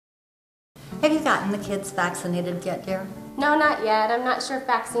Have you gotten the kids vaccinated yet, dear? No, not yet. I'm not sure if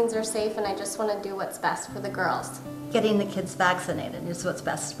vaccines are safe, and I just want to do what's best for the girls. Getting the kids vaccinated is what's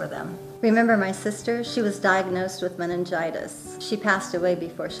best for them. Remember my sister? She was diagnosed with meningitis. She passed away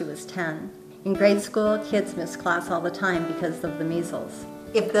before she was 10. In grade school, kids miss class all the time because of the measles.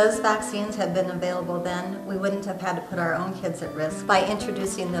 If those vaccines had been available then, we wouldn't have had to put our own kids at risk by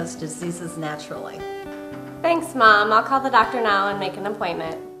introducing those diseases naturally. Thanks, Mom. I'll call the doctor now and make an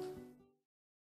appointment.